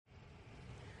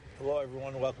Hello,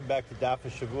 everyone. Welcome back to Daf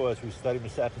Shavua as we study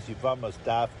Maseches Yevamos,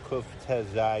 Daf Kuf Tez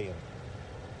Zayin.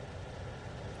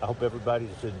 I hope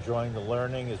everybody's enjoying the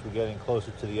learning as we're getting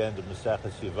closer to the end of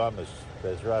Maseches Yevamos.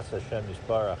 Bezras Hashem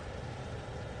Yisbarach.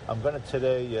 I'm going to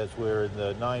today, as we're in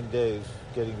the 9 days,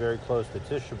 getting very close to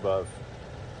Tisha B'Av,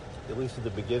 at least at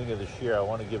the beginning of this year, I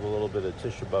want to give a little bit of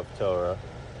Tisha B'Av Torah.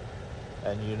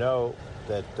 And you know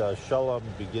that Shalom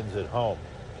begins at home.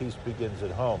 Peace begins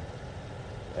at home.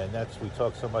 And we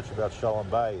talk so much about Shalom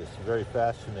Bayis. It's very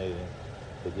fascinating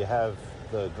that you have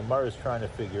the Gemara is trying to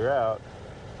figure out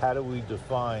how do we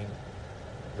define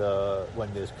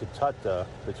when there's ketata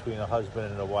between a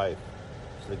husband and a wife.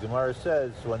 So the Gemara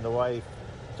says when the wife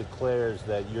declares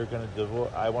that you're going to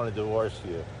divorce, I want to divorce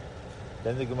you.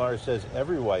 Then the Gemara says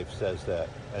every wife says that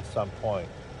at some point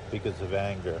because of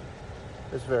anger.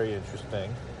 That's very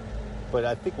interesting. But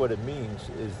I think what it means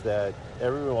is that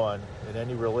everyone in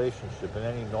any relationship, in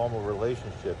any normal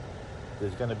relationship,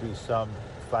 there's going to be some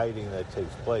fighting that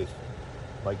takes place.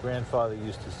 My grandfather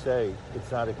used to say,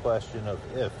 it's not a question of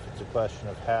if, it's a question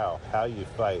of how. How you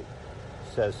fight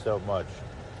says so much.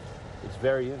 It's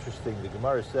very interesting. The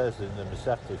Gemara says in the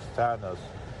Masechta Tanos,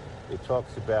 it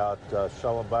talks about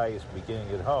Shalom Bayis beginning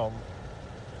at home.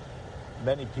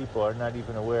 Many people are not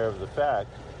even aware of the fact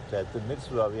that the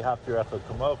mitzvah of V'haftirecha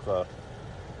kamocha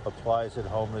applies at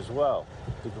home as well.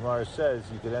 The Gemara says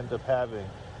you could end up having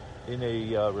in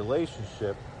a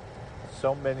relationship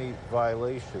so many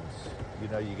violations. You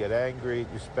know, you get angry at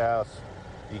your spouse,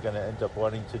 you're going to end up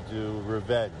wanting to do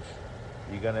revenge.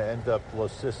 You're going to end up lo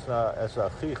sisna es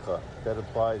achicha. That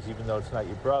applies even though it's not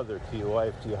your brother, to your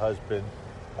wife, to your husband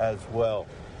as well.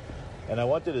 And I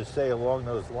wanted to say along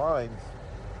those lines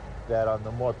that on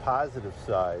the more positive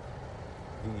side,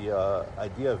 the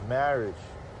idea of marriage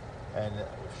and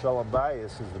Shalom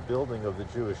Bayis is the building of the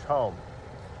Jewish home.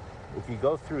 If you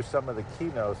go through some of the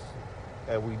keynotes,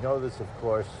 and we know this, of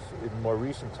course, in more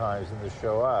recent times in the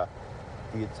Shoah,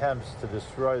 the attempts to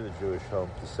destroy the Jewish home,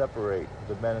 to separate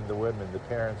the men and the women, the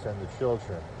parents and the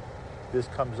children. This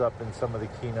comes up in some of the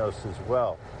keynotes as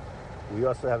well. We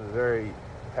also have a very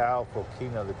powerful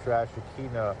keynote, the Trasha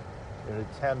keynote, an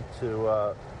attempt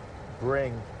to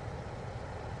bring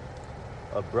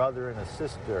a brother and a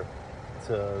sister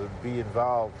to be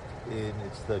involved in,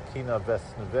 it's the Kina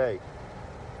Vesneve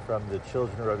from the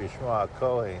children of Rabbi Shmuel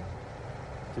HaKohen,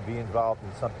 to be involved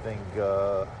in something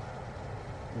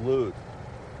lewd.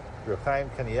 Reb Chaim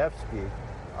Kanievsky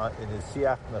in his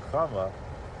Siach Nechama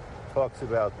talks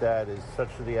about that as such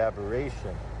the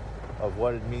aberration of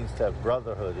what it means to have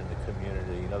brotherhood in the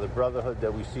community. You know, the brotherhood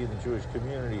that we see in the Jewish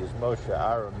community is Moshe,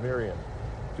 Aaron, Miriam,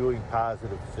 doing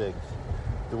positive things.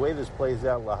 The way this plays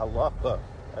out, la halacha,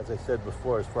 as I said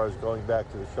before, as far as going back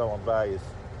to the Shalom Bayis,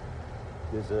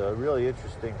 there's a really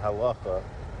interesting halacha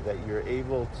that you're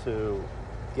able to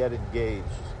get engaged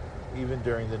even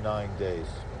during the 9 days.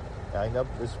 Now, I know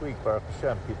this week, Baruch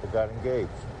Hashem, people got engaged.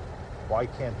 Why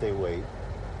can't they wait?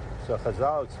 So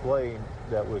Chazal explained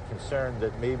that we're concerned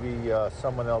that maybe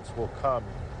someone else will come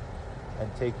and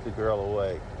take the girl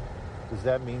away. Does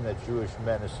that mean that Jewish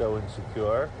men are so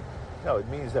insecure? No, it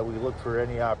means that we look for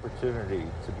any opportunity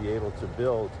to be able to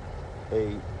build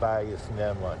a Bayis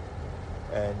Neman.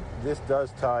 And this does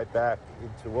tie back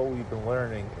into what we've been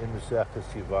learning in Maseches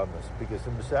Yevamos. Because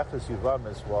in Maseches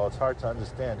Yevamos, while it's hard to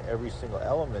understand every single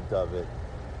element of it,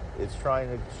 it's trying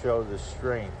to show the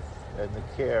strength and the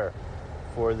care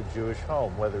for the Jewish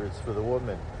home, whether it's for the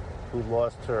woman who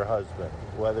lost her husband,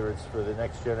 whether it's for the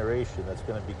next generation that's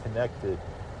going to be connected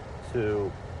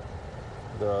to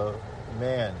the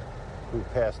man who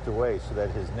passed away, so that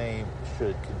his name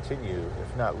should continue,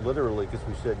 if not literally, because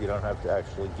we said you don't have to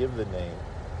actually give the name,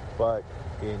 but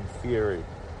in theory.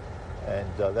 And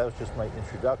that was just my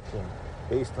introduction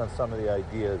based on some of the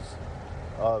ideas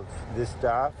of this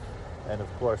daf, and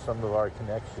of course some of our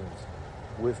connections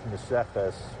with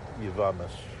Maseches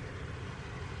Yevamos.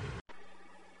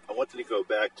 I wanted to go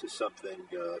back to something,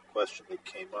 a question that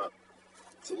came up.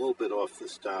 It's a little bit off the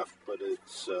daf, but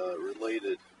it's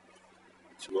related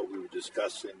to what we were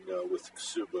discussing with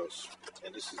Ksubos.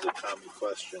 And this is a common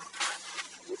question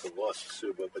with a lost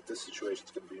Ksuba, but this situation is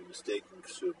going to be a mistaken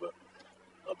Ksuba.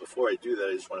 Before I do that,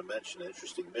 I just want to mention an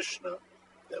interesting Mishnah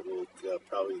that we'll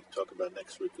probably talk about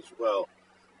next week as well,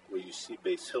 where you see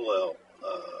Beis Hillel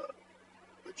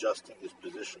adjusting his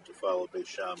position to follow Beis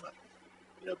Shammai.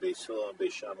 You know, Beis Hillel and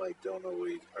Beis Shammai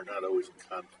are not always in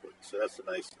conflict. So that's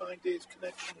a nice 9 days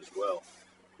connection as well,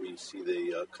 where you see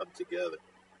they come together.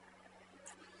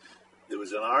 There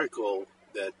was an article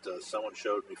that someone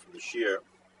showed me from the Shir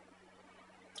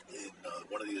in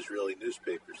one of the Israeli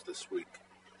newspapers this week,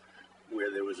 where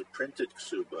there was a printed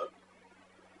ksuba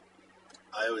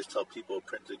I always tell people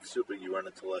printed ksuba, you run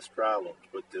into less problems,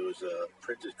 but there was a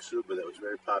printed ksuba that was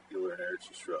very popular in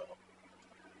Eretz Yisrael,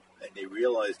 and they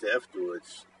realized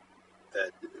afterwards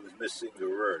that it was missing a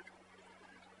word.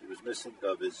 It was missing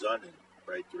of izanin,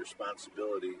 right, the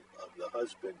responsibility of the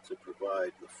husband to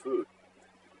provide the food.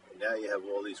 And now you have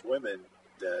all these women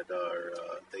that are,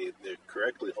 they're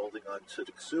correctly holding on to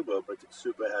the ksuba, but the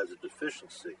ksuba has a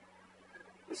deficiency.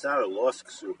 It's not a lost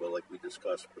ksuba like we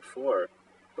discussed before,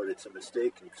 but it's a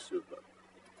mistaken ksuba.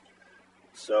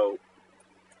 So,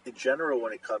 in general,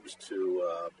 when it comes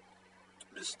to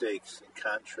mistakes in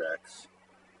contracts,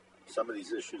 some of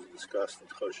these issues are discussed in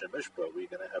Choshen Mishpah. We're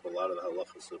going to have a lot of the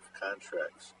halachas of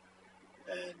contracts,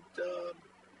 and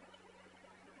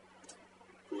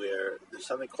where there's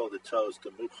something called the Tos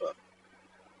Gemucha,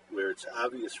 where it's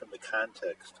obvious from the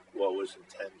context what was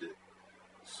intended.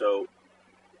 So,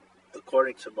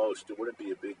 according to most, it wouldn't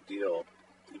be a big deal,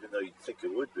 even though you'd think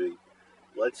it would be.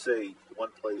 Let's say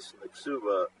one place in the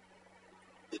Ksuba,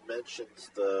 it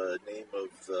mentions the name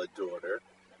of the daughter,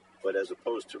 but as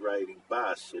opposed to writing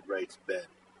Bas, it writes Ben.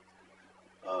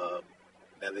 Now,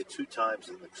 there are two times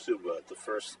in the Ksuba. The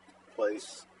first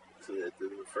place, the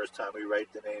first time we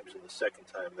write the names, and the second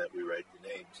time that we write the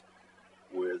names,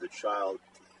 where the child,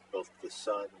 both the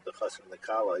son, the chassan, and the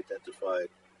kala, identified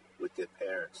with their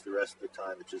parents. The rest of the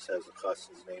time, it just has the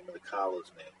chassan's name and the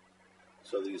kala's name.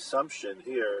 So the assumption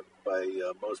here by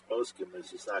most poskim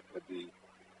is it's not going to be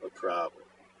a problem.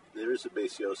 There is a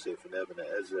Beis Yosef and Even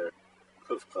Ezer,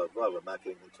 Kuf Chav Vav. I'm not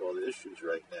getting into all the issues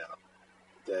right now,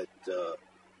 that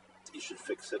you should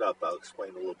fix it up. I'll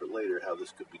explain a little bit later how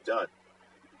this could be done.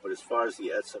 But as far as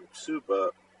the Etzem Ksuba,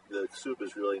 the Ksuba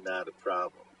is really not a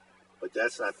problem. But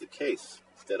that's not the case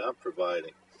that I'm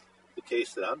providing. The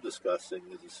case that I'm discussing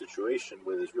is a situation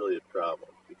where there's really a problem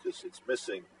because it's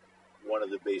missing one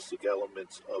of the basic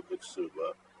elements of the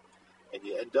Ksuba, and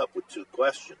you end up with two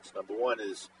questions. Number one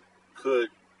is, could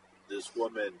this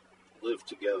woman live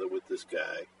together with this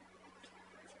guy?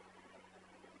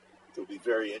 It would be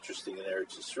very interesting in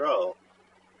Eretz Yisrael,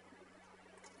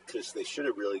 because they should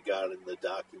have really gotten the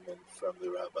document from the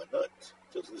Rabbanut.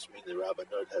 Does this mean the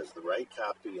Rabbanut has the right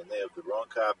copy and they have the wrong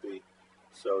copy?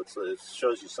 So it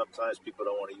shows you sometimes people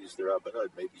don't want to use the Rabbanut.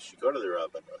 Maybe you should go to the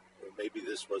Rabbanut. Or maybe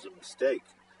this was a mistake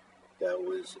that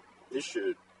was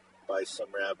issued by some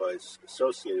rabbis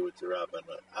associated with the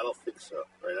Rabbanut. I don't think so,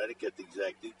 right? I didn't get the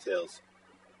exact details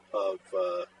of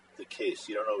the case.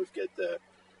 You don't always get that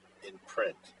in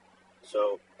print.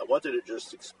 So I wanted to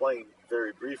just explain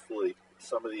very briefly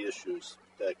some of the issues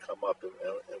that come up and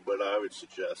what I would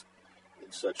suggest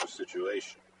in such a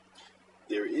situation.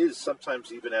 There is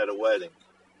sometimes even at a wedding,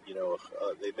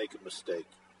 they make a mistake.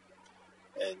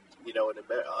 And, on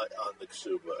the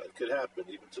Ksuba, it could happen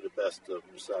even to the best of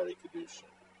Masada Kedushin.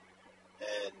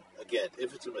 And, again,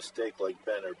 if it's a mistake like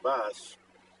Ben or Bas,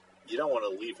 you don't want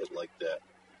to leave it like that.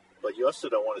 But you also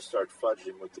don't want to start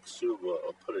fudging with the Ksuba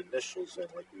or put initials in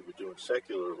like we would do in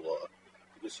secular law,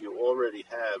 because you already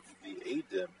have the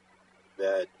Eidim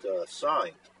that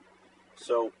signed.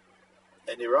 So,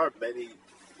 and there are many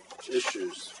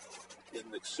issues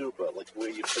in the Ksuba, like where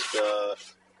you put the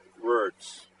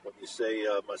words. When you say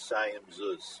Masayim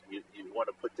Zuz, you want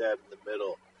to put that in the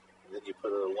middle, and then you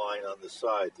put a line on the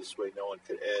side. This way no one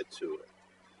could add to it.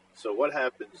 So what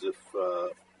happens if,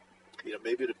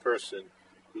 maybe the person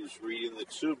who's reading the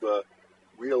Ksuba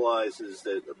realizes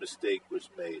that a mistake was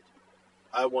made?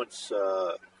 I once,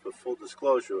 for full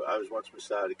disclosure, I was once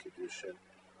Masada Kedushin.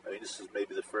 I mean, this is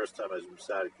maybe the first time I was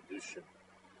Masada Kedushin.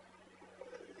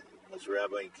 I was a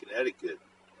rabbi in Connecticut,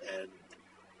 and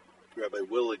Rabbi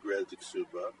Willig read the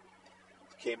Ksuba.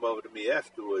 He came over to me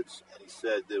afterwards, and he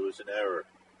said there was an error.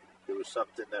 There was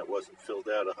something that wasn't filled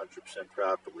out 100%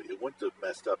 properly. It wouldn't have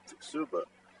messed up the Ksuba.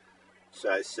 So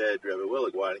I said, Rabbi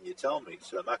Willig, why didn't you tell me? He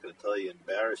said, I'm not going to tell you and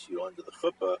embarrass you under the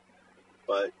chuppah,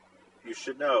 but you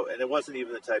should know. And it wasn't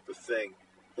even the type of thing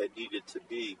that needed to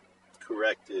be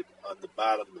corrected on the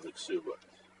bottom of the Ksuba.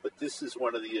 But this is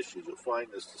one of the issues. You'll find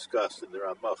this discussed in the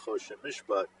Ramah Choshen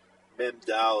Mishpat, Mem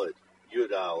Daled,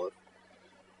 Yud Aleph,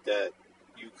 that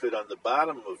you could, on the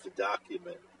bottom of the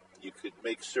document, you could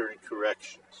make certain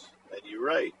corrections. And you're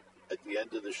right, at the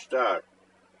end of the shtar,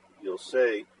 you'll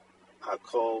say,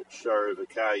 Hakol Shar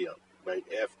V'Kayim, right,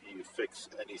 after you fix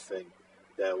anything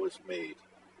that was made.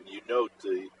 And you note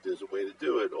there's a way to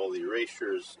do it, all the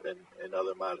erasures and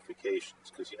other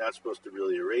modifications, because you're not supposed to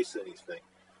really erase anything.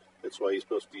 That's why you're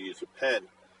supposed to use a pen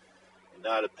and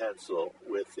not a pencil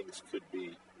where things could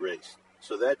be erased.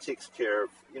 So that takes care of,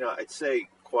 I'd say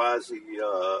quasi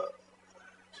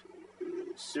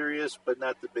serious, but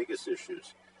not the biggest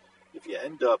issues. if you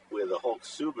end up where the whole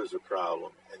ksuba is a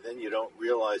problem, and then you don't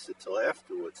realize it till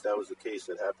afterwards, that was the case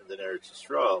that happened in Eretz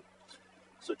Yisrael.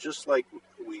 So just like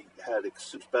we had a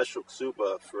special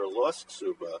ksuba for a lost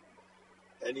ksuba,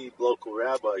 any local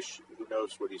rabbi who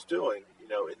knows what he's doing,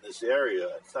 in this area,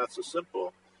 it's not so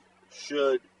simple,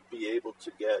 should be able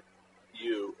to get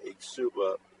you a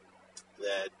ksuba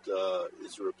that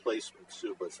is a replacement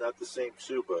ksuba. It's not the same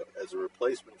ksuba as a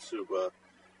replacement ksuba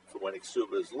for when a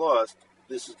ksuba is lost.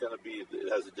 This is going to be,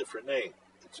 it has a different name.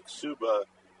 It's a ksuba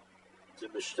to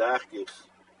mishtachich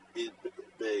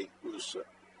be'usa.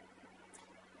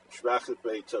 Shvachit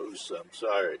be'ta'usa, I'm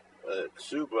sorry. A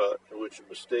ksuba in which a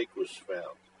mistake was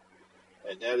found.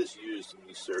 And that is used in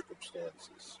these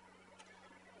circumstances.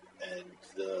 And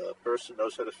the person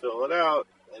knows how to fill it out,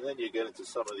 and then you get into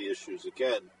some of the issues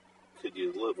again. Could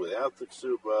you live without the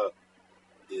ksuba?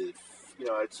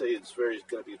 I'd say it's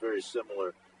going to be very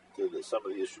similar to some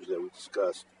of the issues that we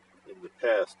discussed in the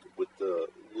past with the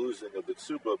losing of the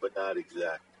ksuba, but not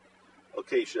exact.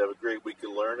 Okay, you should have a great week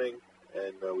of learning,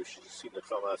 and we should see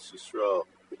Nechamas Yisrael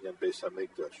in Beis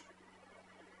HaMikdash.